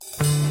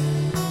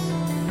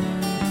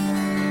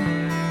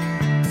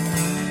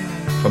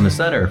From the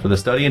Center for the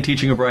Study and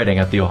Teaching of Writing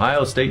at The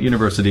Ohio State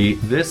University,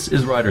 this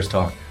is Writer's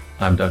Talk.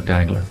 I'm Doug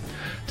Dangler.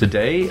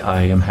 Today,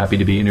 I am happy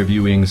to be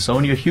interviewing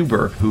Sonya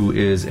Huber, who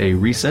is a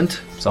recent,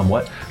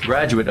 somewhat,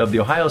 graduate of The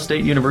Ohio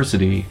State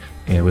University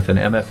with an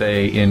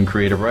MFA in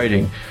creative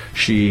writing.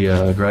 She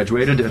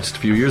graduated just a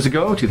few years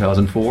ago,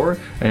 2004,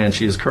 and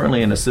she is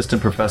currently an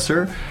assistant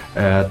professor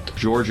at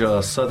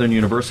Georgia Southern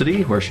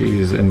University, where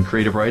she's in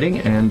creative writing,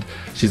 and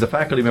she's a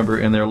faculty member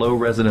in their low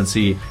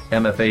residency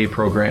MFA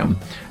program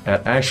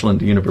at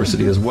Ashland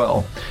University as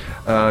well.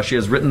 She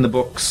has written the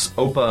books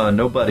Opa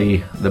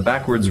Nobody, The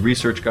Backwards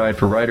Research Guide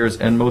for Writers,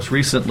 and most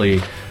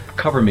recently,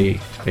 Cover Me,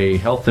 a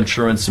Health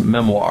Insurance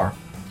Memoir.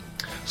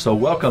 So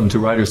welcome to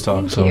Writer's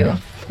Talk. Thank you.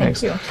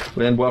 Thanks. Thank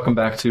you. And welcome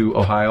back to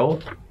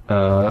Ohio,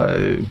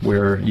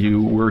 where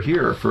you were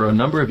here for a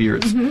number of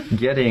years,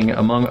 getting,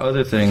 among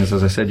other things,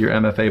 as I said, your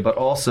MFA, but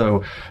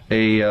also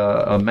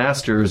a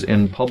master's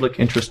in public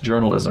interest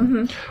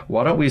journalism.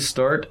 Why don't we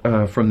start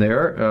from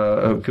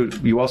there?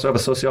 You also have a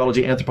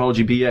sociology,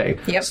 anthropology BA.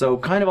 Yep. So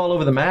kind of all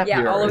over the map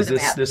here. All over the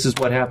map. This is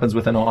what happens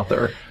with an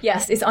author.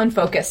 Yes, it's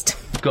unfocused.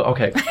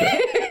 Okay.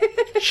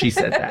 She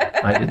said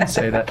that. I didn't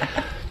say that.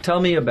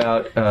 Tell me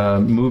about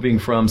moving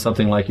from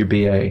something like your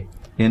BA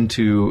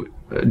into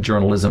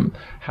journalism.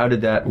 How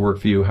did that work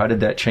for you? How did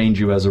that change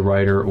you as a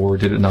writer, or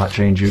did it not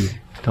change you?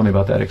 Tell me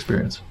about that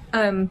experience.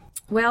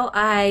 Well,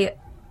 I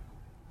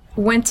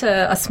went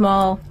to a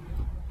small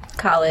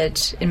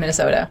college in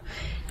Minnesota.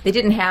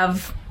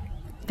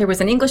 There was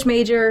an English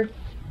major,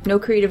 no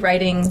creative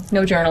writing,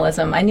 no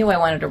journalism. I knew I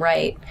wanted to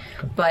write,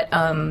 but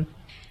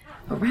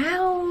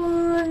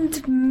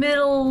around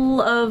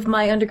middle of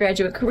my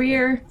undergraduate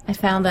career, I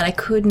found that I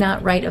could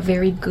not write a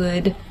very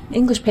good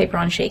English paper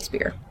on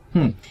Shakespeare.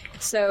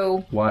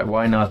 So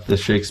why not the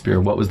Shakespeare?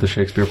 What was the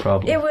Shakespeare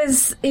problem? It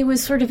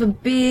was sort of a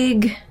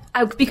big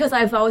because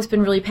I've always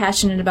been really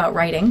passionate about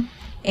writing,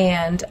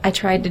 and I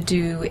tried to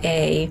do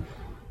a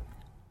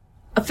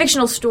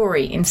fictional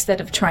story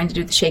instead of trying to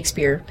do the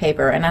Shakespeare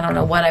paper, and I don't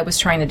know what I was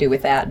trying to do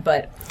with that,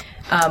 but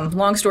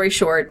long story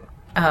short,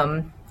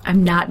 I'm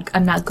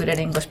not good at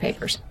English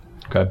papers.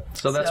 Okay,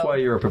 so that's why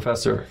you're a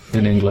professor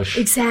in English.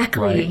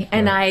 Exactly, right?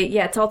 And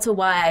it's also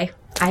why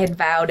I had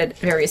vowed at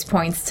various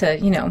points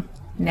to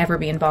never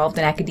be involved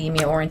in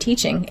academia or in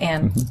teaching,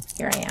 and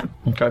here I am.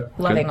 Okay,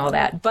 loving all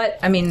that. But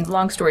I mean,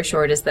 long story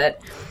short is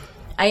that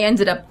I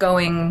ended up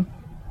going,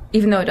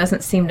 even though it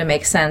doesn't seem to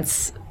make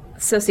sense,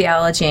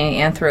 sociology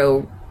and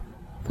anthro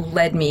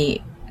led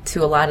me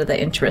to a lot of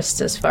the interests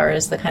as far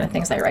as the kind of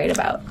things I write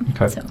about.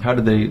 Okay, so, how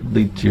did they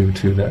lead you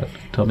to that?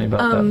 Tell me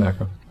about that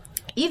background.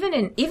 Even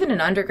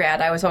in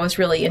undergrad, I was always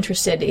really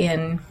interested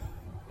in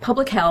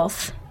public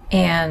health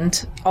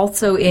and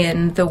also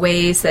in the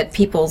ways that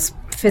people's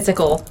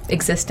physical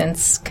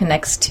existence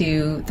connects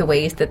to the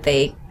ways that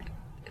they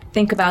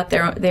think about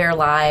their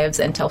lives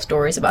and tell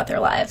stories about their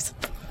lives.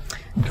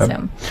 Okay.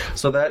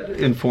 So that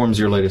informs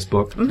your latest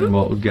book, and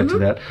we'll get to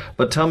that.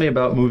 But tell me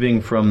about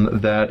moving from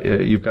that.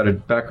 You've got a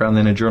background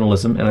then in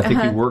journalism, and I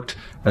think you worked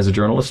as a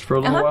journalist for a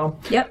little while.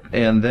 Yep.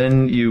 And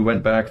then you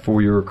went back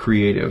for your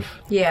creative,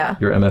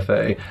 your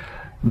MFA.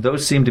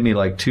 Those seem to me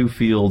like two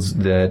fields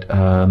that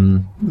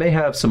may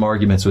have some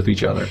arguments with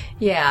each other.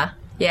 Yeah.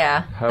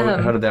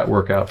 How did that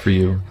work out for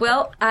you?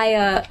 Well,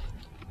 I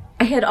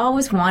had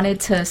always wanted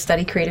to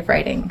study creative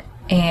writing,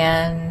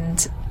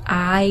 and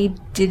I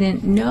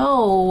didn't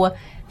know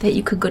that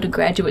you could go to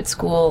graduate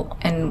school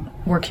and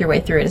work your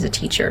way through it as a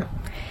teacher.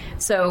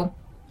 So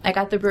I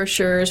got the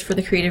brochures for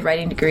the creative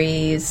writing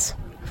degrees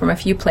from a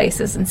few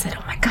places and said,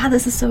 oh my God,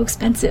 this is so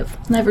expensive.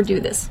 I'll never do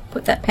this.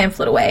 Put that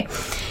pamphlet away.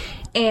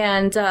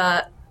 And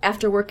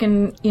after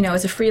working,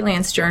 as a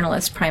freelance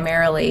journalist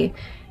primarily,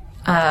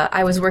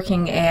 I was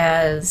working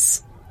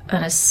as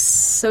an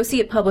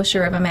associate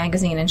publisher of a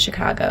magazine in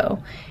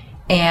Chicago,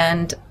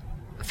 and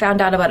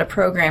found out about a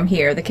program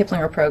here, the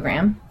Kiplinger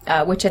program,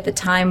 which at the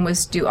time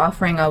was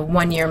offering a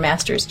one-year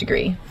master's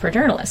degree for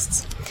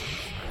journalists.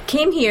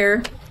 Came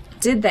here,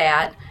 did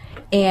that,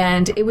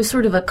 and it was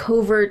sort of a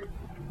covert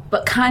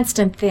but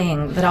constant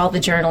thing that all the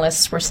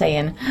journalists were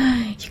saying,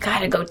 you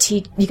gotta go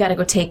take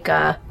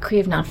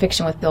creative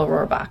nonfiction with Bill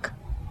Rohrbach,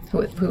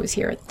 who was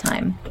here at the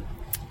time,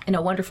 and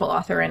a wonderful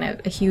author and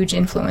a huge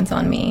influence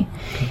on me.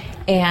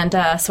 And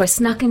so I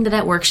snuck into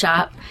that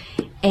workshop,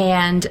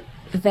 and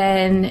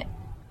then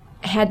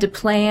had to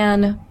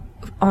plan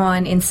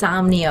on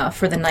insomnia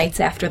for the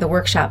nights after the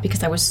workshop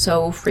because I was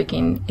so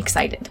freaking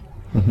excited.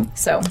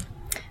 So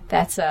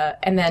that's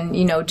and then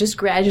just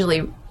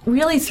gradually,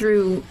 really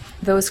through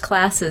those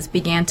classes,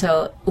 began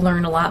to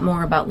learn a lot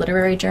more about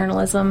literary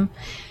journalism,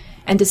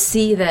 and to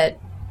see that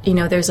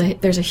there's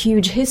a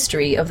huge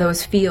history of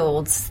those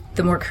fields,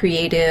 the more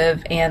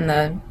creative and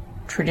the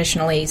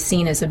traditionally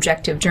seen as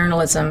objective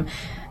journalism.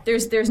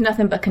 There's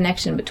nothing but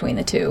connection between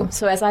the two.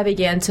 So as I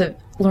began to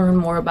learn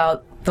more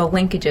about the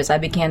linkages, I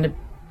began to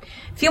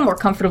feel more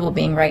comfortable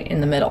being right in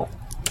the middle.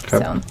 Okay.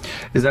 So,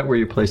 is that where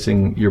you're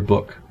placing your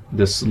book,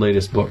 this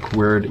latest book?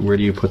 Where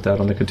do you put that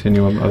on the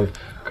continuum of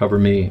Cover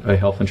Me, a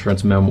health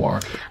insurance memoir.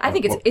 I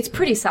think it's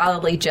pretty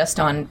solidly just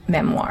on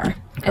memoir.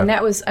 Okay. And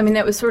that was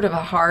sort of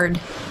a hard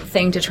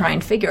thing to try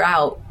and figure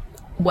out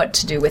what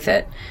to do with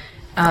it.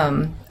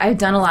 I've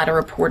done a lot of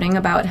reporting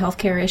about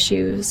healthcare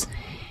issues,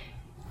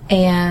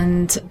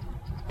 and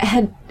I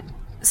had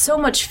so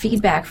much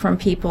feedback from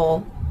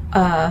people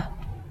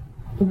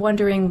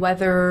wondering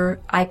whether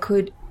I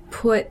could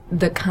put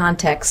the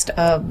context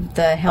of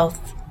the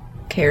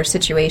healthcare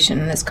situation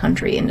in this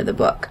country into the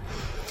book.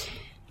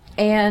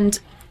 And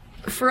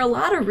for a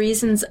lot of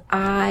reasons,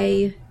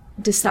 I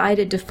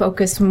decided to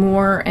focus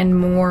more and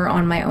more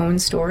on my own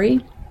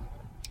story,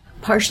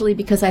 partially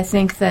because I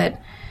think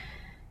that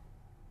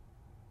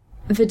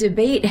the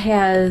debate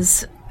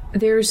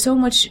there's so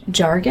much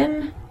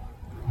jargon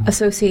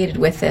associated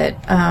with it,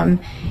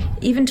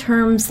 even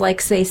terms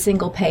like, say,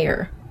 single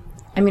payer.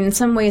 I mean, in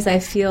some ways I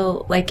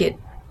feel like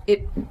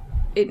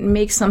it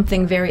makes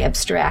something very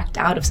abstract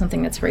out of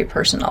something that's very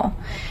personal.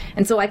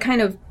 And so I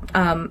kind of,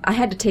 I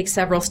had to take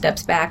several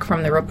steps back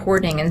from the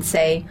reporting and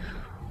say,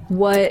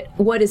 what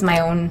is my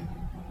own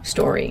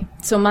story?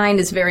 So mine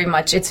is very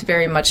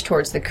much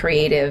towards the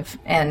creative,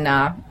 and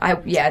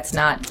it's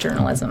not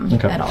journalism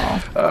at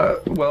all.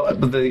 Well,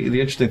 the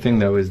interesting thing,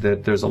 though, is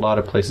that there's a lot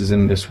of places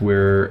in this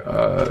where,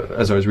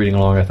 as I was reading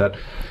along, I thought,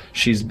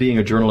 she's being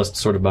a journalist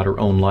sort of about her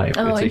own life.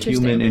 Oh, it's a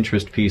human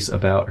interest piece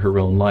about her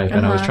own life,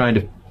 and I was trying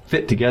to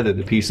fit together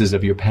the pieces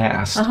of your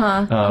past.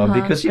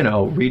 Because,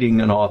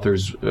 reading an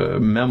author's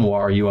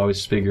memoir, you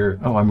always figure,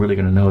 I'm really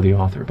going to know the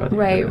author by the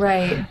end of it.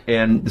 Right.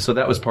 And so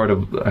that was part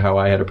of how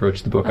I had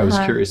approached the book. I was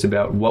curious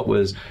about what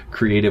was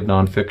creative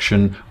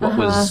nonfiction, what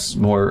was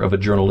more of a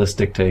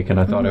journalistic take, and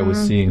I thought I was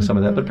seeing some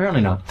of that, but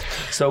apparently not.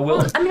 So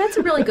that's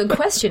a really good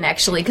question,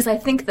 actually, because I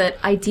think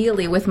that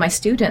ideally with my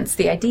students,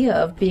 the idea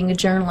of being a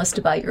journalist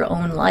about your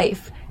own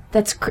life,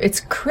 it's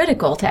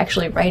critical to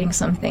actually writing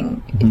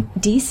something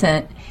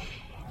decent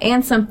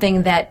and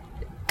something that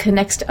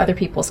connects to other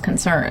people's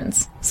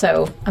concerns.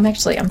 So I'm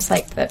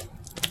psyched that.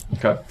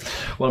 Okay.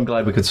 Well, I'm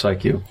glad we could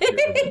psych you.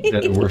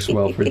 That it works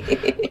well for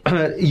you.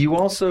 You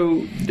also,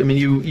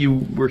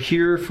 you were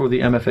here for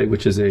the MFA,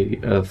 which is a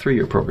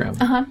 3-year program.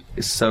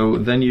 So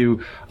then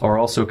you are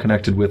also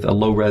connected with a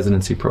low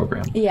residency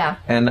program. Yeah.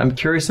 And I'm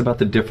curious about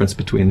the difference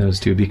between those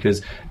two,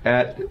 because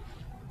at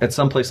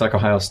some place like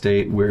Ohio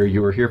State, where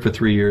you were here for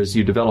 3 years,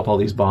 you develop all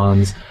these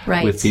bonds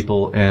with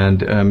people,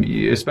 and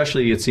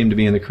especially it seemed to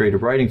be in the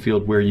creative writing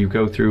field, where you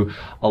go through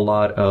a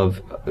lot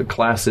of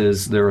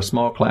classes. There are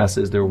small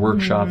classes, there are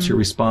workshops, you're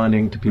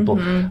responding to people.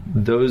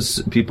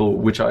 Those people,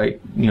 which I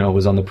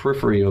was on the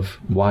periphery of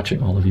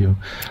watching all of you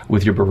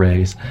with your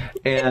berets.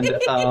 And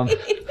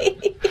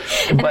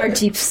our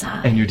deep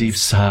sigh. And your deep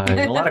sigh. And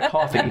a lot of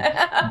coffee.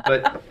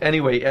 But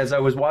anyway, as I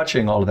was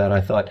watching all of that,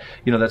 I thought,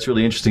 that's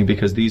really interesting,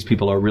 because these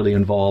people are really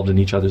involved in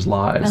each other's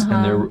lives,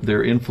 and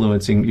they're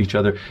influencing each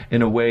other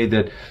in a way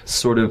that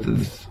sort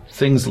of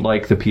things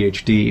like the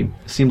PhD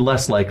seem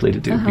less likely to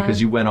do,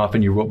 because you went off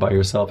and you wrote by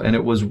yourself, and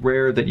it was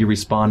rare that you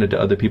responded to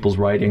other people's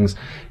writings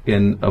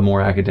in a more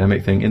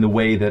academic thing, in the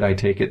way that I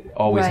take it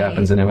always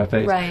happens in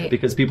MFAs.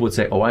 Because people would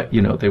say,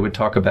 they would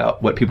talk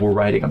about what people were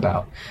writing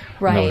about.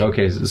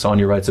 Okay,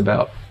 Sonya writes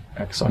about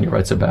X, Sonya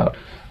writes about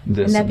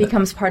this. And that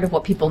becomes part of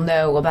what people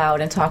know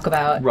about and talk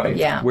about. Right.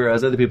 Yeah.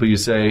 Whereas other people, you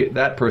say,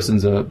 that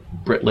person's a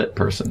Brit Lit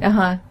person.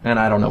 And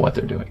I don't know what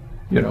they're doing.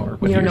 Or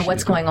what you don't know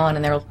what's going on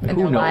in their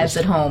lives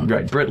at home.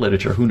 Right. Brit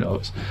literature, who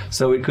knows?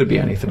 So it could be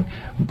anything.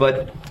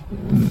 But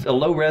a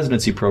low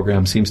residency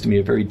program seems to me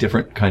a very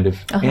different kind of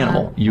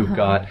animal. You've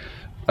got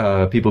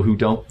people who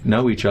don't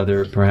know each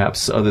other,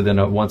 perhaps, other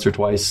than once or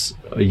twice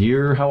a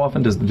year. How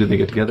often do they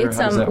get together?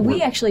 How does that work?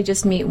 We actually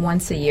just meet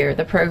once a year.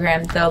 The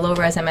program, the Low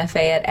Res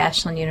MFA at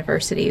Ashland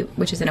University,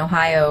 which is in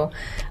Ohio,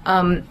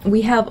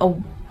 we have a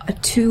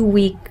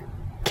 2-week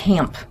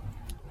camp,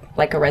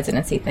 like a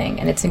residency thing,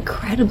 and it's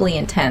incredibly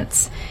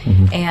intense.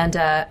 And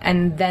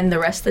then the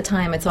rest of the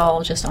time, it's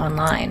all just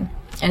online,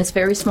 and it's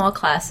very small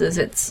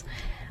classes.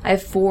 I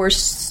have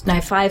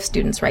 5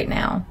 students right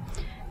now.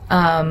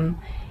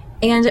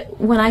 And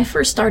when I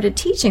first started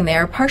teaching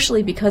there,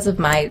 partially because of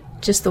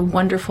the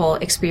wonderful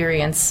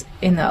experience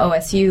in the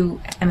OSU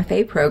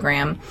MFA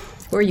program,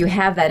 where you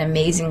have that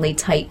amazingly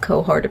tight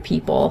cohort of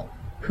people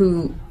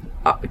who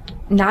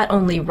not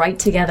only write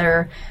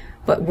together,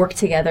 but work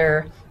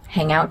together,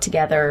 hang out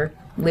together,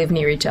 live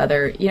near each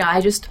other.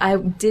 I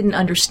didn't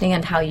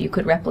understand how you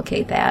could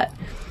replicate that.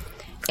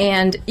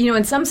 And,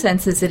 in some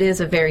senses, it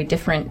is a very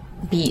different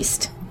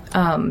beast.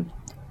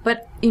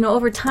 But,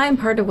 over time,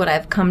 part of what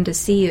I've come to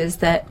see is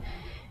that,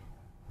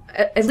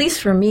 at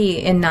least for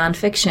me, in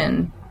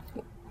nonfiction,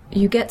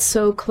 you get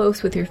so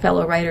close with your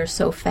fellow writers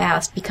so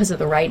fast because of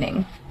the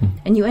writing.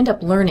 And you end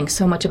up learning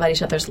so much about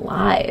each other's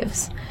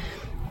lives.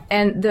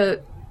 And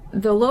the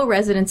low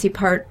residency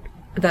part,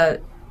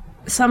 the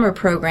summer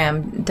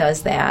program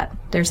does that.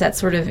 There's that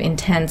sort of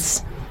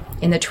intense,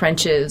 in the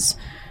trenches,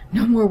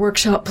 no more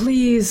workshop,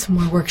 please,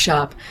 more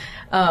workshop.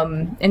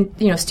 And,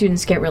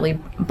 students get really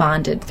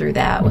bonded through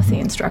that with the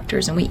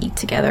instructors, and we eat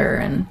together.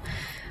 And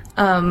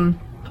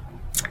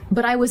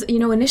But I was,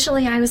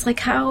 initially I was like,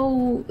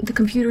 how the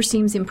computer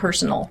seems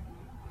impersonal.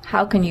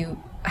 How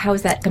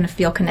is that going to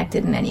feel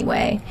connected in any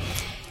way?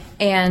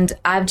 And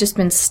I've just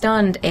been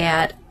stunned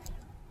at,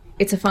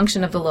 it's a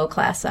function of the low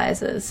class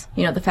sizes.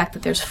 The fact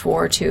that there's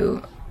 4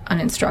 to an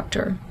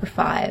instructor or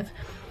 5.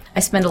 I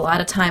spend a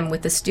lot of time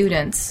with the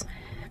students,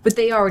 but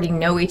they already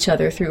know each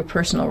other through a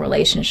personal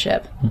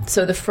relationship.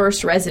 So the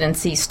first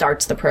residency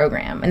starts the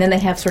program, and then they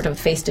have sort of a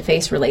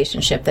face-to-face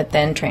relationship that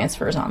then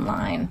transfers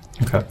online.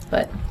 Okay.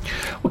 But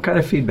what kind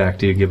of feedback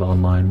do you give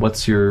online?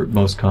 What's your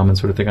most common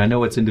sort of thing? I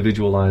know it's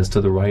individualized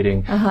to the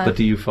writing, but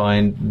do you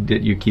find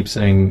that you keep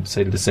say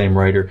to the same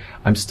writer,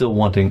 I'm still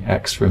wanting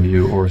X from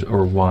you,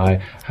 or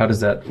Y? How does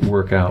that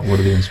work out?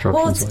 What are the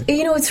instructions like?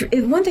 It's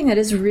one thing that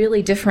is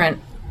really different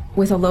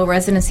with a low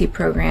residency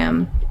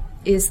program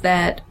is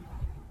that,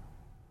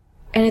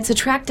 and it's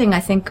attracting,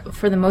 I think,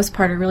 for the most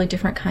part, a really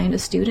different kind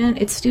of student.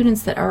 It's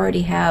students that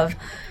already have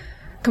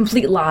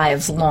complete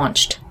lives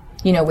launched,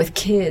 with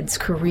kids,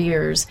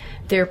 careers.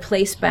 They're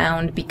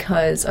place-bound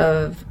because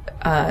of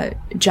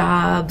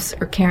jobs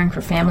or caring for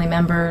family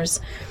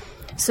members.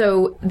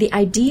 So the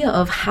idea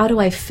of how do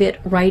I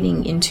fit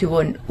writing into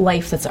a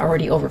life that's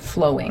already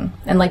overflowing,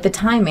 and like the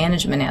time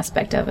management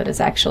aspect of it is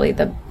actually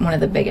one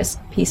of the biggest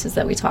pieces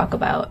that we talk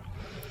about.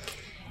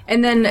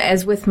 And then,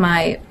 as with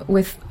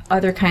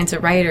other kinds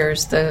of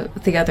writers,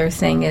 the other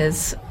thing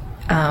is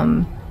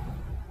to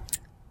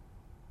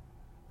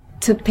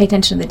pay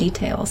attention to the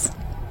details.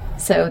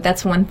 So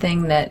that's one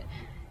thing that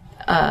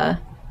I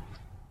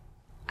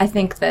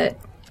think that,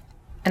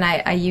 and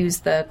I use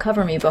the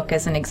Cover Me book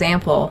as an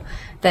example,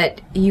 that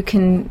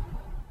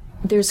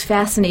there's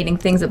fascinating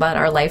things about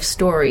our life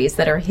stories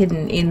that are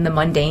hidden in the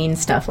mundane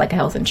stuff, like a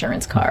health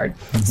insurance card.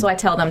 Mm-hmm. So I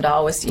tell them to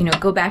always,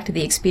 go back to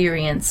the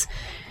experience,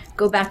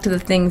 go back to the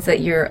things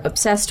that you're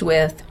obsessed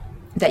with,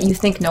 that you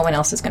think no one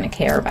else is going to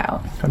care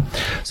about. Okay.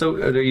 So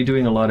are you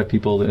doing a lot of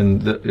people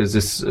is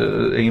this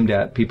aimed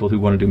at people who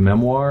want to do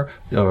memoir,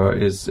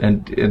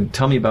 and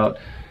tell me about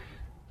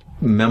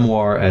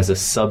memoir as a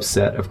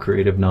subset of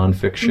creative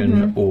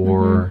nonfiction,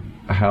 or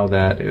how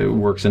that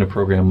works in a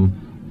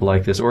program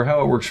like this, or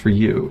how it works for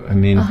you. I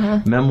mean,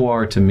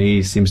 memoir to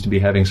me seems to be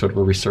having sort of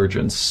a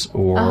resurgence,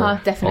 or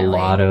a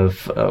lot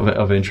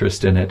of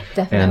interest in it.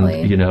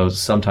 Definitely. And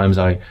sometimes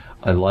I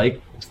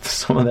like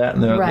some of that,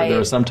 and there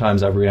are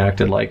sometimes I've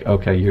reacted like,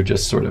 okay, you're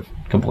just sort of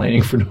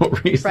complaining for no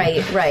reason.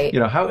 Right.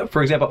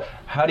 For example,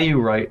 how do you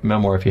write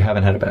memoir if you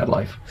haven't had a bad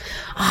life?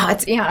 I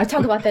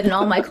talk about that in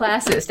all my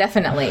classes,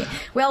 definitely.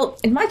 Well,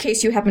 in my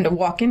case, you happen to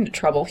walk into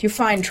trouble. You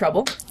find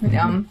trouble.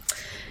 You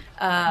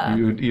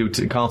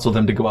counsel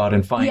them to go out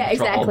and find trouble.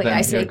 Exactly. Then,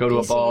 I say, go to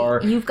a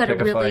bar. You've got to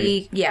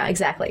really,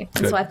 exactly.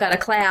 And so I've got a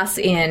class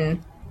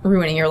in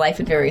ruining your life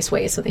in various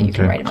ways so that you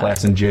can write about it.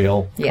 Class in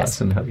jail. Yes.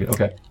 Class in how you,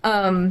 okay.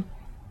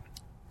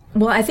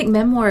 Well, I think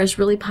memoir is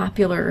really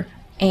popular,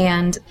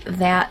 and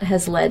that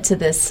has led to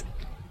this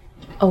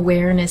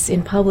awareness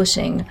in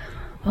publishing.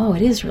 Oh,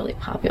 it is really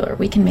popular.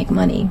 We can make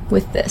money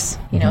with this.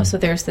 So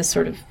there's this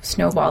sort of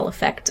snowball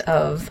effect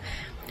of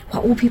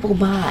what will people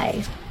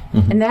buy?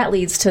 And that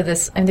leads to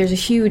this, and there's a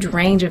huge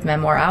range of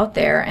memoir out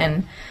there,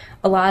 and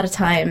a lot of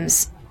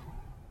times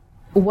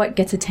what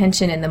gets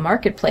attention in the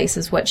marketplace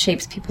is what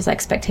shapes people's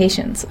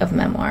expectations of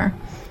memoir.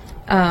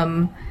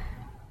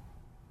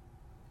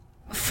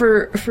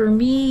 For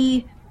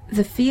me,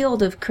 the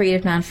field of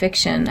creative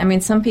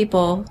nonfiction, some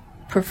people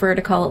prefer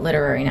to call it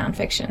literary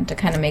nonfiction to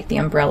kind of make the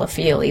umbrella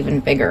feel even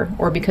bigger,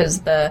 or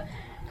because the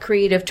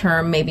creative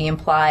term maybe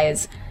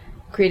implies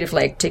creative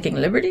like taking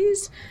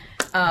liberties.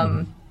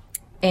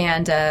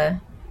 And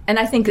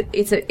I think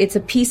it's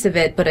a piece of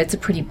it, but it's a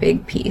pretty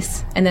big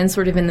piece. And then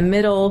sort of in the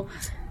middle,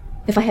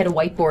 if I had a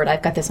whiteboard,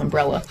 I've got this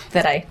umbrella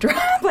that I draw,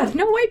 but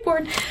no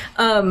whiteboard.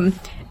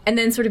 And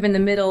then sort of in the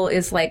middle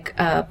is like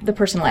the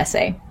personal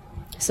essay.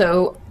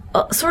 So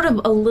sort of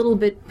a little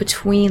bit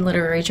between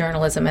literary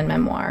journalism and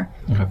memoir.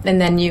 Okay.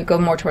 And then you go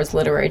more towards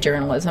literary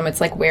journalism.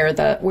 It's like where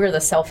the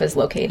self is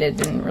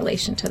located in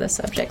relation to the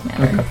subject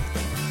matter. Okay.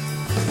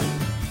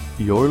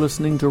 You're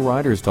listening to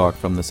Writers Talk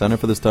from the Center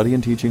for the Study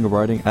and Teaching of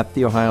Writing at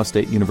The Ohio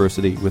State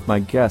University with my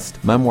guest,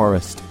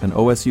 memoirist and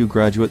OSU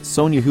graduate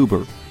Sonya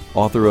Huber,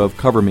 author of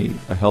Cover Me,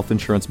 a health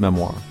insurance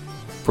memoir.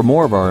 For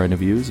more of our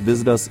interviews,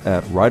 visit us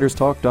at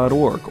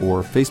writerstalk.org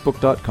or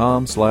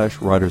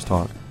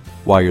facebook.com/writerstalk.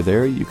 While you're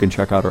there, you can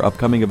check out our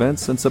upcoming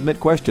events and submit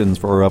questions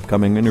for our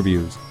upcoming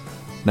interviews.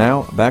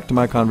 Now, back to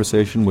my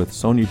conversation with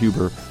Sonya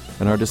Huber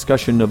and our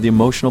discussion of the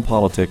emotional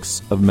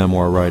politics of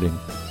memoir writing.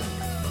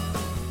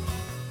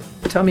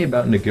 Tell me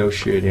about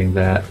negotiating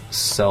that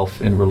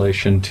self in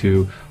relation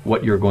to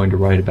what you're going to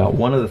write about.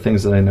 One of the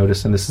things that I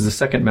noticed, and this is the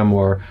second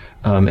memoir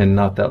and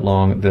not that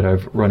long that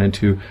I've run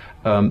into,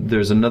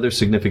 there's another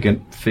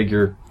significant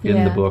figure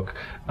in the book,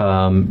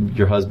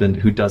 your husband,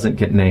 who doesn't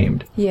get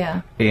named.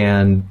 Yeah.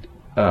 And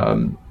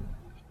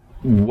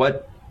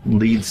what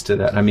leads to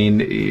that? I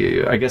mean,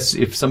 I guess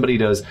if somebody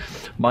does,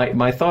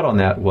 my thought on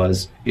that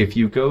was, if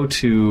you go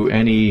to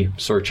any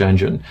search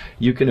engine,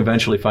 you can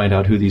eventually find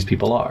out who these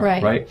people are,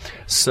 right?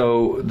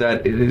 So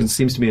that it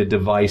seems to me a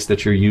device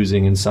that you're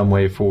using in some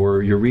way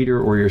for your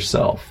reader or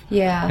yourself.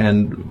 Yeah.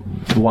 And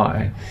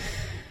why?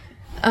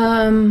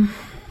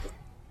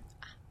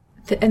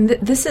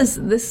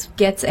 This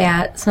gets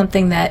at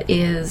something that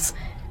is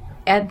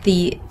at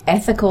the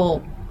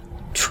ethical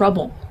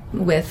trouble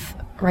with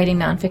writing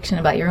nonfiction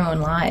about your own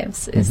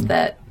lives, is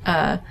that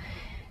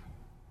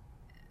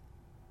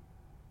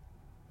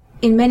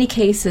in many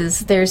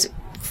cases there's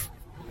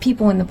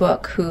people in the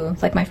book who,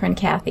 like my friend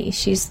Kathy,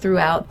 she's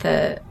throughout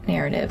the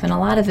narrative, and a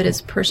lot of it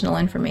is personal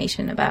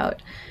information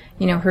about,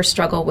 her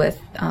struggle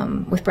with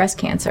breast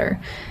cancer.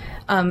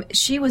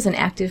 She was an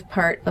active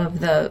part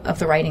of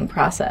the writing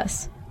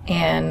process,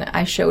 and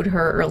I showed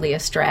her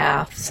earliest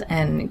drafts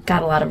and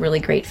got a lot of really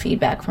great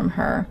feedback from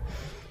her.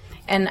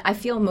 And I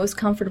feel most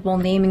comfortable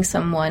naming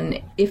someone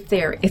if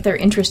they're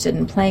interested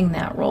in playing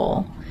that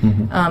role.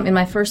 In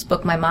my first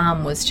book, my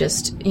mom was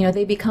just,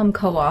 they become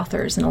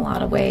co-authors in a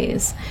lot of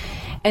ways.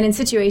 And in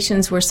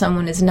situations where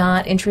someone is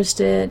not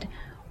interested,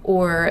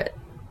 or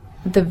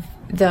either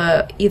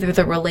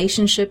the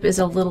relationship is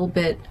a little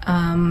bit,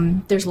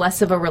 there's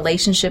less of a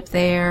relationship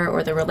there,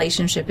 or the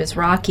relationship is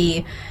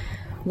rocky,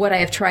 what I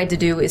have tried to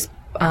do is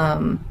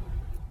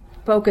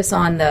focus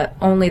on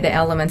only the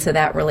elements of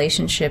that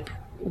relationship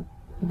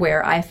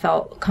where I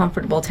felt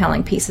comfortable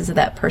telling pieces of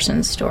that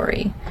person's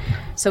story.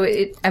 So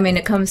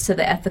it comes to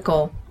the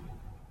ethical.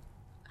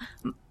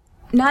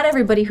 Not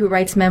everybody who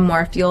writes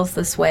memoir feels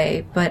this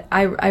way, but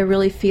I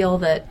really feel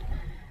that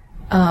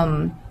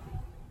I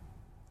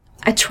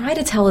try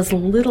to tell as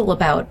little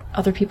about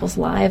other people's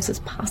lives as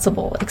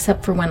possible,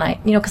 except for when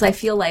because I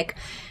feel like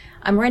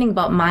I'm writing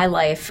about my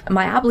life.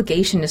 My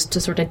obligation is to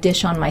sort of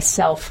dish on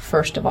myself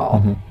first of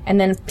all, and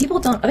then other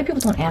people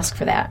don't ask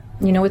for that.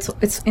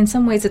 It's in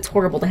some ways it's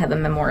horrible to have a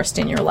memoirist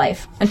in your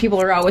life, and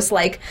people are always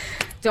like,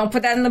 "Don't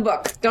put that in the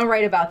book. Don't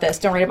write about this.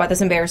 Don't write about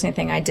this embarrassing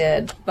thing I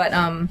did." But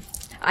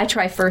I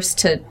try first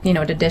to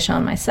dish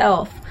on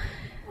myself.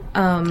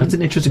 That's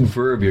an interesting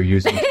verb you're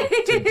using,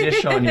 to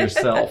dish on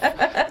yourself,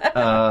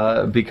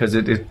 because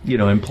it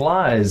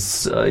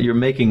implies you're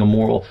making a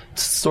moral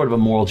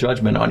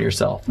judgment on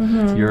yourself.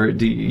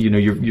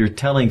 You're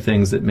telling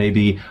things that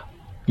maybe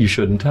you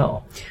shouldn't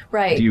tell.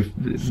 Right.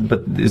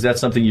 But is that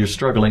something you're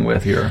struggling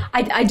with here?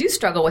 I do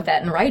struggle with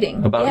that in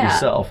writing. About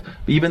yourself,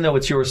 even though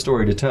it's your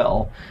story to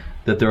tell,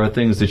 that there are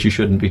things that you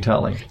shouldn't be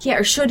telling. Yeah,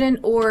 or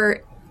shouldn't,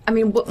 or.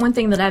 One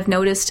thing that I've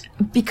noticed,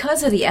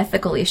 because of the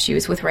ethical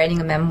issues with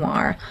writing a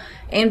memoir,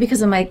 and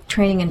because of my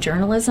training in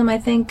journalism, I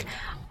think,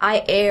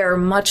 I err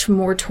much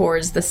more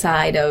towards the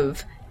side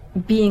of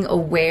being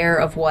aware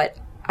of what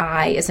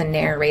I, as a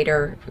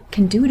narrator,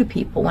 can do to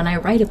people when I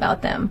write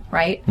about them,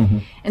 right?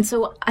 And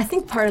so I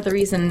think part of the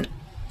reason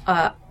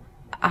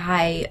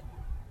I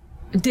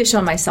dish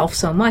on myself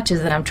so much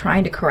is that I'm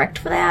trying to correct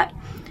for that.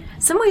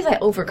 Some ways I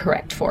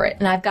overcorrect for it,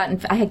 and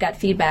I had got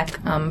feedback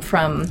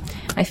from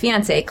my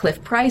fiance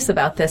Cliff Price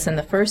about this in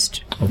the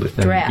first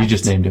draft. You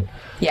just named him.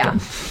 Yeah,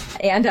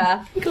 and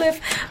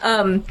Cliff,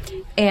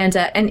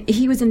 and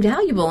he was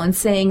invaluable in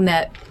saying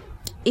that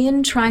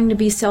in trying to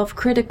be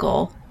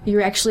self-critical,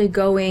 you're actually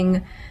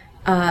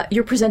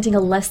you're presenting a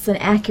less than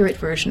accurate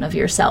version of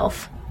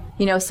yourself.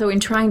 So in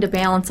trying to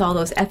balance all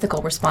those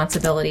ethical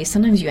responsibilities,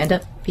 sometimes you end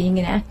up being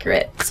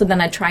inaccurate. So then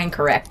I try and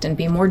correct and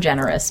be more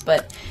generous,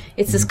 but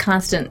it's this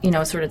constant,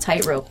 sort of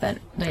tightrope that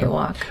you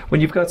walk. When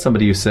you've got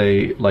somebody you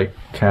say, like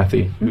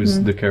Kathy, who's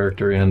the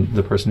character and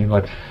the person in your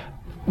life,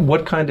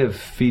 what kind of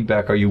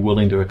feedback are you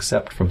willing to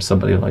accept from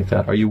somebody like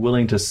that? Are you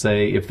willing to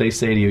say, if they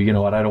say to you, you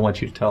know what, I don't want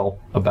you to tell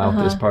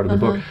about this part of the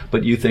book,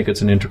 but you think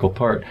it's an integral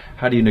part,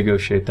 how do you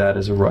negotiate that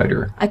as a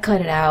writer? I cut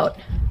it out.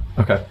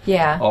 Okay.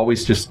 Yeah.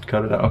 Always just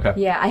cut it out.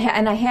 Okay. Yeah, I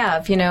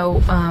have,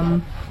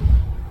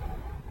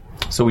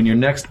 So in your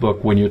next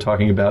book, when you're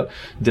talking about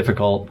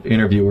difficult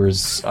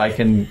interviewers, I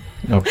can...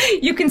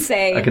 You can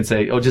say... I can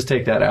say, just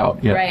take that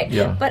out. Yeah. Right.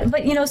 Yeah. But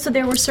so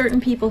there were certain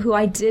people who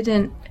I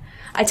didn't...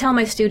 I tell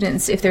my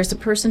students, if there's a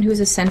person who's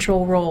a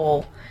central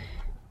role,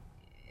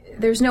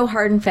 there's no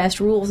hard and fast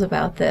rules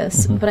about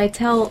this, but I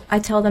tell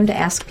them to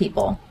ask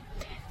people.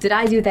 Did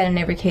I do that in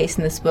every case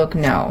in this book?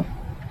 No.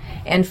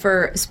 And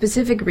for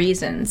specific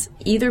reasons,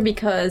 either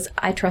because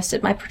I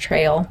trusted my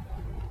portrayal,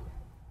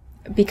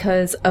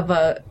 because of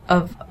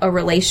a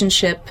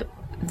relationship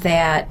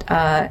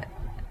that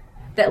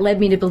led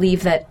me to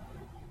believe that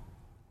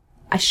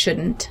I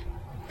shouldn't,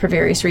 for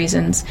various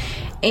reasons,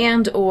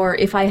 and or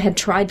if I had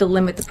tried to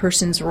limit the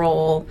person's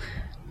role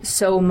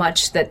so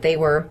much that they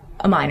were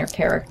a minor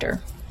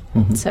character.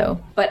 So,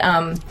 but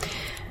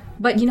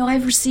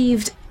I've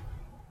received.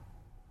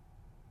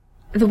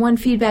 The one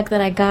feedback that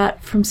I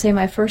got from, say,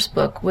 my first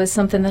book was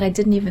something that I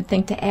didn't even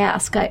think to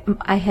ask.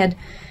 I had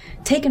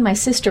taken my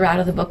sister out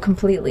of the book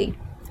completely,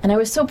 and I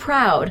was so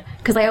proud,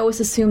 because I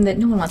always assumed that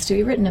no one wants to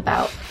be written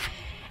about.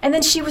 And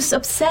then she was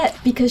upset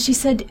because she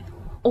said,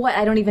 "What,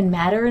 I don't even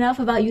matter enough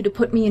about you to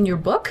put me in your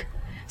book?"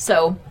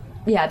 So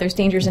there's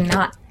dangers in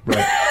not.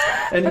 Right.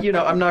 And,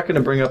 I'm not going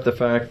to bring up the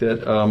fact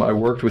that I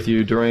worked with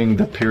you during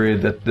the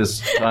period that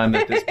this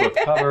book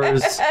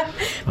covers.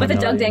 But the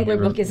Doug Dangler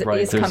book is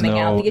coming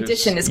out. The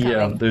edition is coming.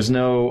 Yeah, there's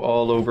no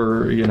all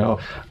over,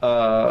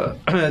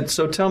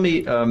 So tell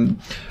me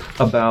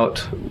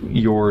about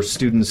your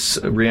students'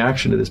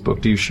 reaction to this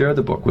book. Do you share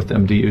the book with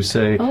them? Do you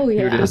say, oh,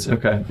 yeah. Here it is?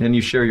 Okay. And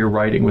you share your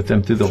writing with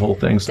them through the whole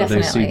thing so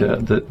Definitely. They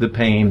see the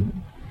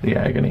pain, the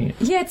agony.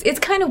 Yeah, it's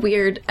kind of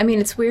weird. I mean,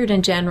 it's weird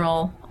in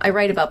general. I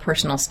write about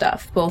personal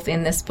stuff, both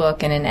in this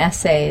book and in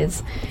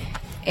essays.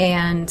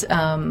 And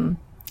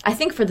I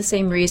think for the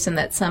same reason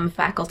that some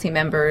faculty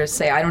members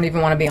say, I don't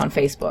even want to be on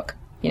Facebook,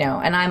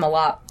 and I'm a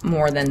lot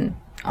more than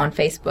on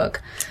Facebook.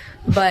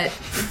 But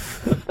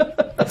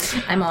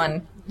I'm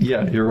on...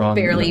 Yeah, you're on.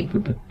 Barely,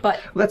 but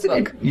that's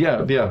book.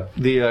 Yeah.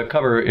 The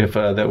cover, if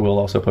that will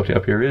also put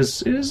up here,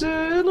 is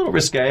a little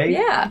risque.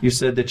 Yeah. You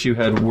said that you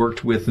had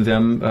worked with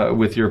them,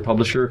 with your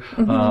publisher,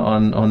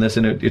 on this,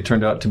 and it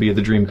turned out to be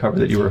the dream cover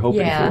that you were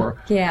hoping for.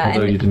 Yeah.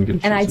 Although you didn't get a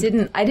chance.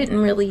 And I didn't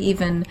really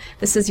even.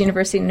 This is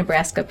University of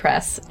Nebraska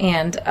Press,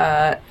 and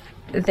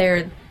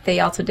they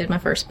also did my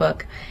first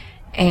book,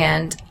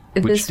 and.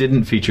 Which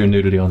didn't feature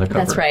nudity on the cover.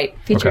 That's right.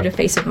 Featured a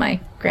face of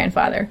my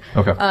grandfather.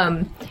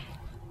 Okay.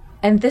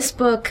 And this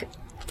book,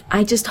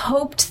 I just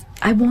hoped,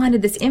 I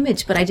wanted this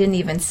image, but I didn't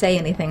even say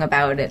anything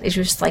about it. It was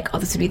just like,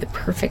 this would be the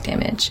perfect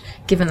image,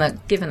 given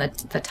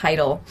the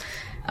title.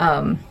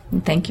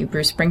 Thank you,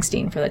 Bruce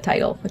Springsteen, for the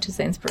title, which is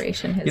the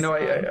inspiration.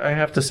 I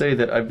have to say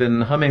that I've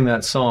been humming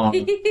that song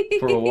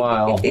for a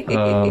while.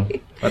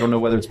 I don't know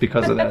whether it's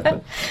because of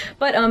that.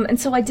 But and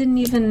so I didn't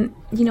even,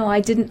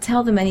 I didn't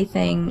tell them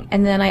anything.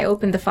 And then I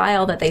opened the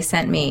file that they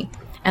sent me,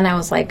 and I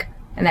was like,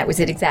 and that was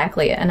it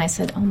exactly. And I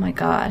said, oh my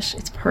gosh,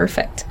 it's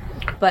perfect.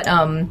 But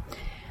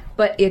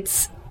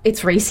it's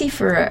racy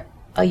for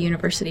a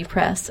university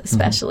press,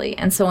 especially.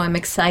 And so I'm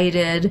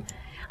excited.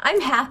 I'm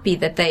happy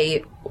that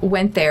they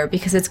went there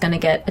because it's going to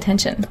get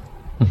attention.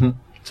 Mm-hmm.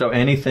 So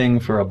anything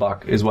for a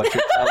buck is what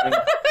you're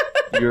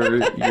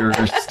telling your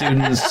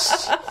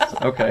students.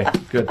 Okay,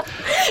 good.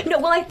 No,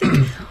 well, I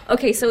think,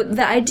 okay, so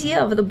the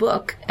idea of the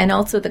book and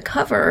also the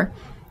cover,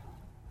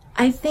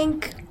 I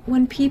think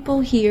when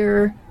people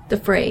hear the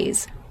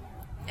phrase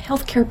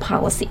healthcare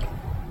policy,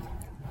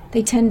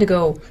 they tend to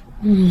go,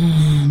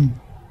 and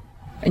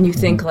you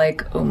think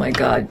like, oh my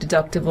God,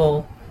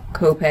 deductible,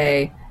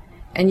 copay.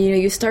 And,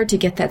 you start to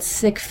get that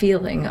sick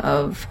feeling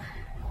of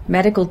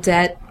medical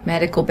debt,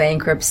 medical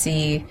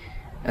bankruptcy,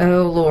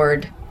 oh,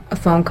 Lord, a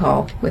phone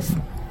call with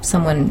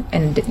someone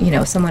and,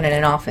 someone in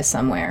an office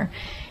somewhere.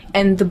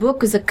 And the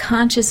book was a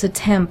conscious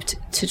attempt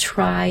to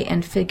try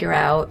and figure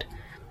out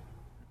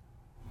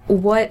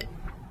what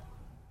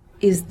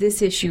is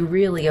this issue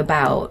really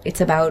about.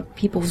 It's about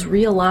people's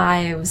real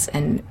lives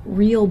and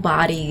real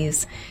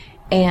bodies,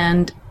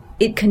 and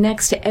it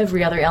connects to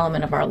every other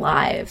element of our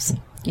lives.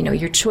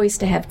 Your choice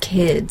to have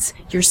kids,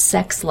 your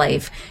sex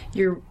life,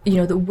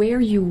 the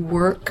where you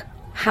work,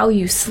 how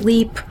you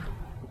sleep,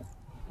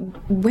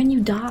 when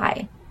you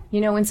die,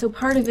 and so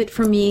part of it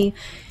for me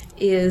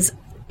is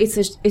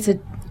it's a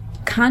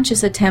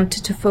conscious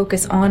attempt to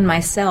focus on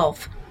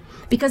myself,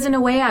 because in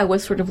a way I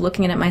was sort of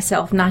looking at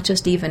myself not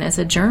just even as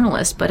a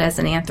journalist but as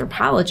an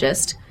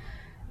anthropologist,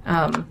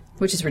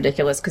 which is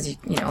ridiculous because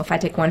if I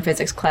take one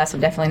physics class I'm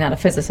definitely not a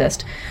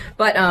physicist,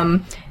 but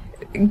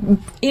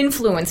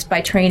influenced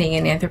by training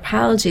in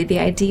anthropology, the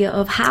idea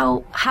of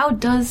how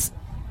does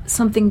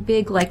something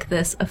big like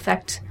this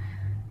affect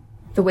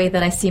the way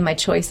that I see my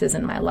choices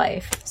in my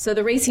life. So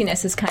the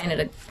raciness is kind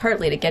of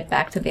partly to get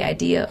back to the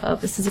idea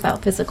of this is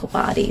about physical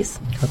bodies.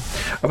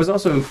 I was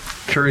also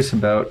curious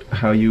about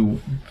how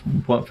you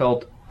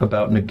felt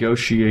about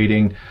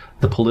negotiating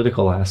the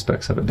political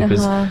aspects of it,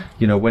 because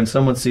when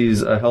someone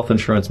sees a health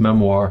insurance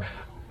memoir,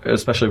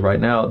 especially right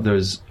now,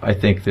 there's, I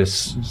think,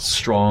 this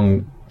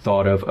strong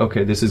thought of,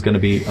 okay, this is going to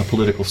be a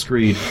political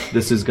screed.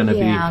 This is going to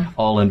be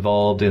all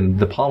involved in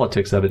the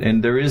politics of it.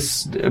 And there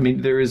is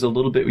a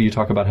little bit where you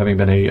talk about having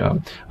been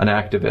an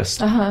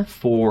activist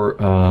for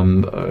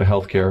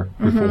healthcare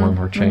reform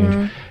or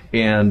change.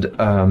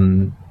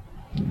 And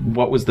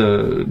what was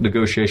the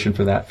negotiation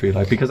for that for you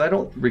like? Because I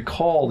don't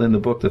recall in the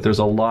book that there's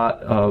a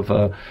lot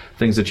of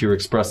things that you're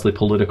expressly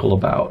political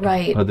about,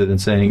 other than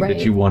saying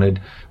that you wanted,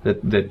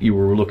 that you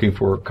were looking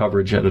for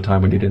coverage at a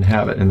time when you didn't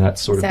have it, and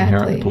that's sort of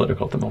inherently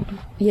political at the moment.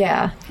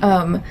 Yeah.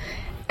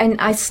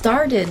 And I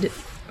started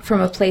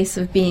from a place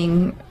of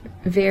being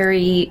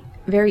very,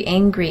 very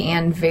angry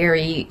and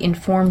very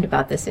informed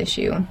about this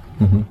issue.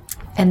 Mm-hmm.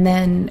 And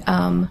then,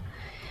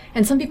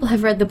 and some people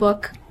have read the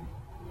book.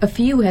 A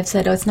few have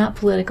said, it's not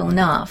political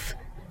enough.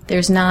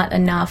 There's not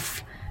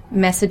enough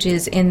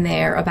messages in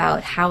there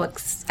about how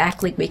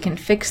exactly we can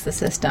fix the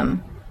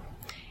system.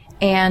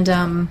 And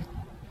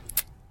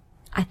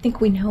I think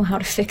we know how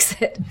to fix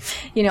it.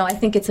 I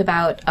think it's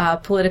about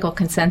political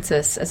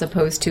consensus as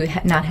opposed to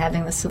not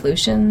having the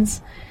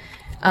solutions.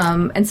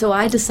 And so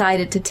I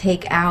decided to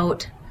take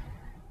out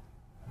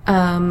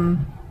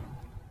an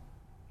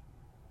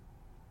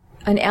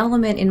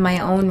element in my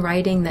own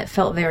writing that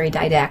felt very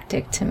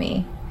didactic to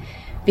me.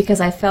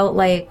 because I felt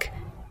like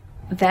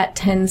that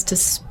tends to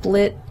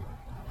split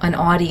an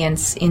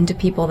audience into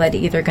people that are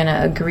either going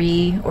to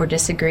agree or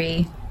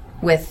disagree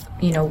with,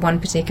 one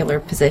particular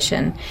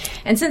position.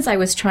 And since I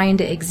was trying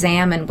to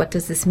examine what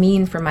does this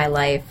mean for my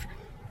life,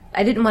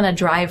 I didn't want to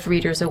drive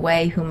readers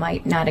away who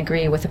might not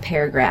agree with a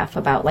paragraph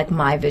about like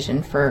my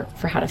vision for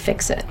how to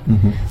fix it.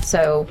 Mm-hmm.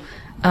 So,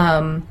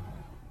 and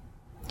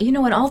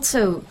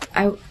also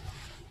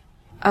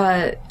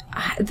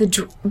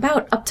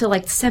about up to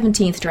like the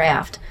 17th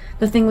draft,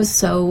 the thing was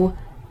so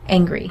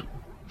angry.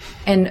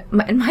 And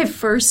my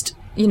first,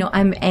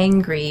 I'm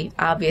angry,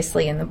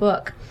 obviously, in the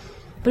book,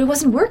 but it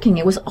wasn't working.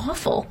 It was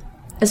awful.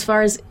 As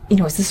far as,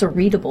 is this a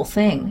readable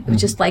thing? It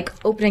was just like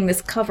opening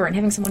this cover and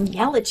having someone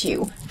yell at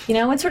you,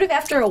 and sort of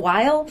after a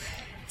while,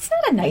 it's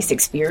not a nice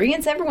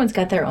experience. Everyone's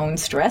got their own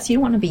stress. You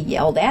don't want to be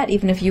yelled at,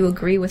 even if you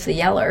agree with the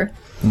yeller.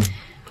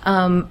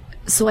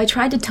 So I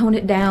tried to tone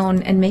it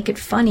down and make it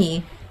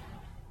funny,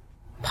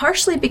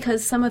 partially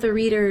because some of the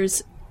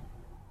readers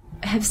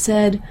have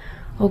said,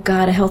 oh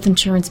God, a health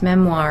insurance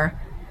memoir.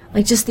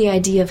 Like just the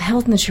idea of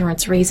health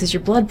insurance raises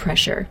your blood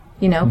pressure,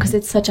 because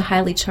it's such a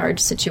highly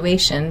charged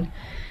situation.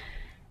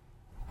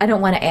 I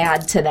don't want to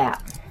add to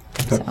that.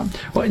 Okay. So.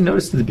 Well, I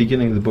noticed at the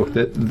beginning of the book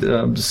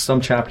that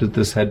some chapters of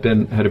this had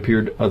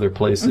appeared other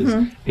places,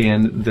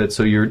 and that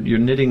so you're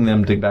knitting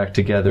them back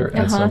together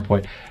at some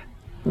point.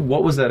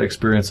 What was that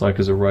experience like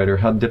as a writer?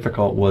 How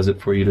difficult was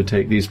it for you to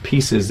take these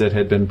pieces that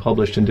had been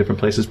published in different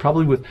places,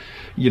 probably with,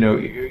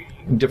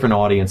 different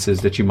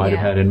audiences that you might have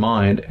had in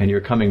mind, and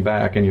you're coming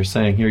back and you're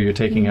saying, here, you're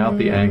taking out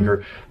the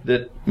anger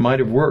that might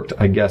have worked,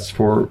 I guess,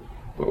 for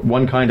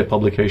one kind of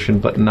publication,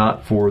 but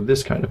not for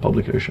this kind of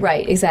publication.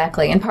 Right,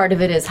 exactly. And part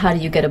of it is, how do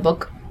you get a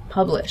book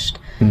published?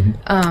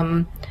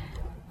 A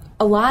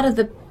lot of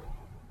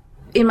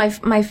in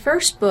my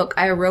first book,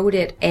 I wrote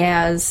it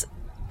as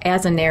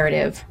a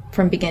narrative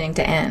from beginning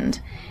to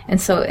end.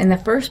 And so in the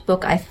first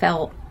book, I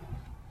felt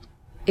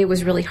it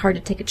was really hard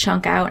to take a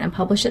chunk out and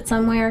publish it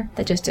somewhere.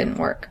 That just didn't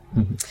work.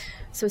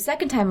 So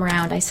second time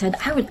around, I said,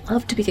 I would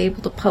love to be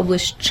able to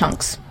publish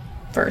chunks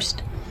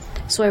first.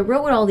 So I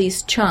wrote all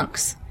these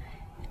chunks,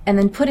 and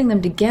then putting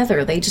them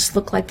together, they just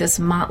look like this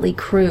motley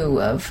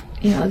crew of,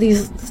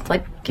 these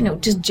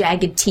just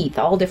jagged teeth,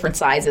 all different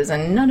sizes,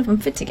 and none of them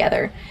fit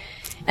together.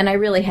 And I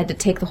really had to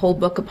take the whole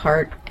book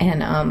apart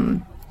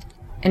and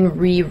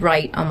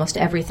rewrite almost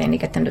everything to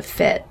get them to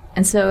fit.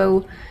 And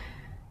so,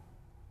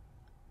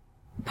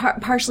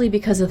 partially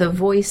because of the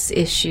voice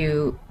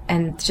issue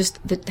and just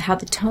how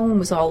the tone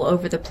was all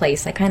over the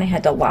place, I kind of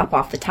had to lop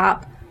off the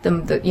top the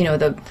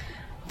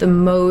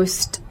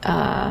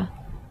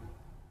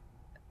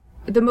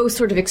most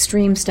sort of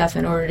extreme stuff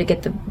in order to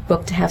get the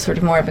book to have sort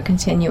of more of a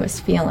continuous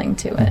feeling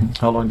to it.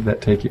 How long did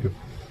that take you?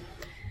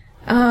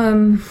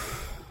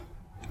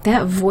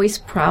 That voice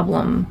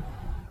problem,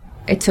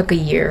 it took a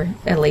year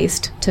at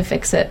least to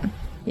fix it.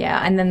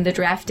 Yeah, and then the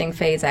drafting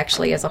phase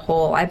actually as a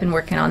whole. I've been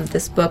working on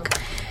this book,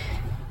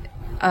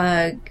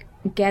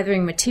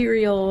 gathering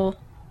material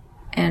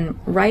and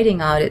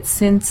writing on it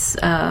since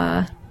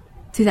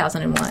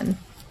 2001.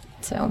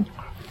 So,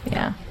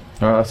 yeah.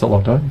 That's a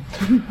long time.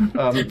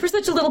 For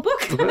such a little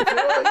book. But,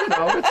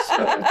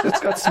 it's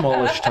got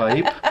smallish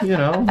type.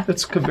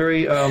 It's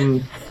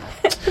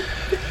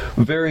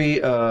very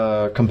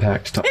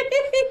compact type.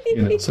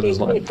 So there's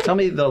a lot. Tell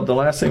me the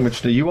last thing,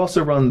 which you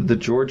also run the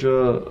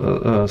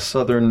Georgia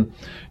Southern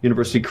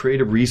University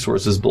Creative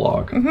Resources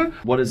blog.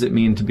 What does it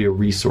mean to be a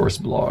resource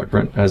blog,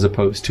 right, as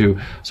opposed to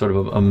sort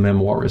of a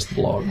memoirist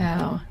blog?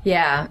 Oh,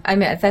 yeah. I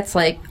mean, that's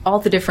like all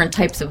the different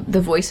types of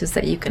the voices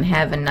that you can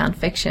have in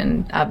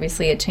nonfiction.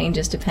 Obviously, it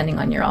changes depending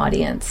on your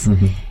audience.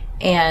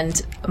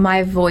 And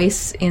my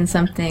voice in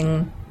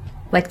something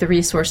like the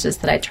resources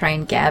that I try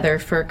and gather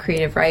for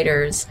creative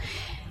writers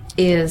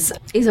is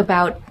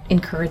about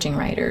encouraging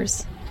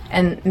writers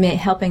and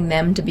helping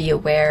them to be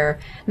aware,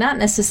 not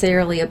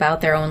necessarily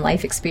about their own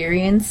life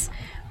experience,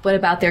 but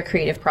about their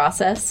creative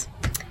process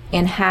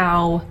and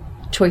how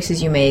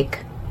choices you make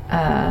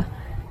can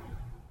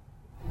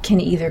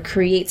either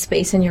create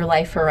space in your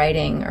life for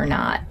writing or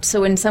not.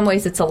 So in some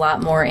ways it's a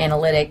lot more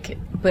analytic,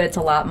 but it's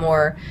a lot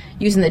more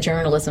using the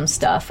journalism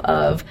stuff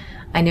of,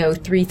 I know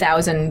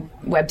 3,000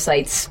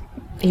 websites,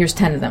 here's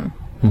 10 of them.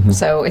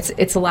 So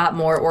it's a lot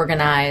more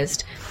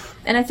organized.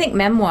 And I think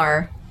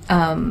memoir,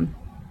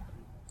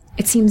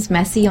 it seems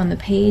messy on the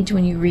page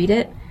when you read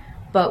it,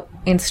 but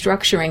in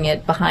structuring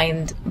it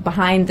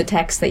behind the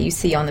text that you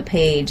see on the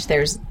page,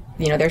 there's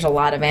a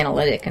lot of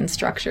analytic and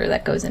structure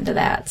that goes into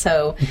that.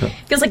 So it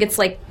feels like it's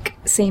like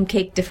same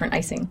cake, different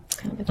icing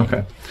kind of a thing.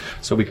 Okay.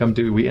 So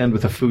we end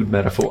with a food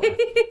metaphor,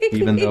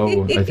 even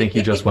though I think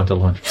you just went to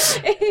lunch.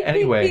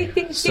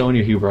 Anyway,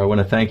 Sonya Huber, I want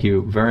to thank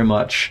you very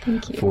much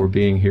for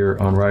being here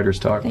on Writers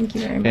Talk. Thank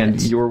you very much.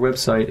 And your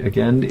website,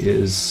 again,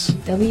 is?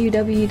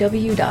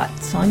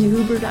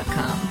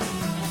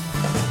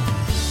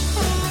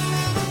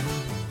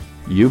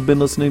 www.sonyahuber.com. You've been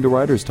listening to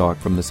Writers Talk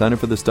from the Center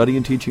for the Study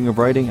and Teaching of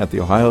Writing at The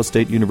Ohio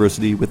State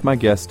University with my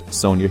guest,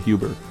 Sonya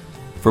Huber.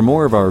 For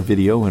more of our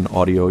video and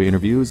audio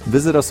interviews,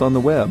 visit us on the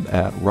web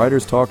at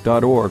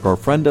writerstalk.org or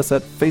friend us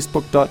at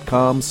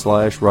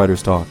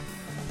facebook.com/writerstalk.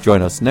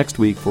 Join us next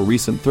week for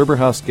recent Thurber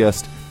House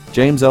guest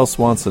James L.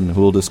 Swanson,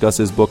 who will discuss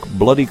his book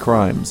Bloody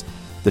Crimes,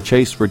 The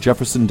Chase for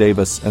Jefferson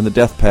Davis and the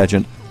Death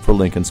Pageant for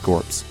Lincoln's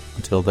Corpse.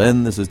 Until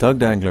then, this is Doug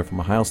Dangler from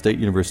Ohio State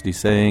University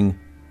saying,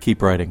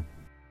 keep writing.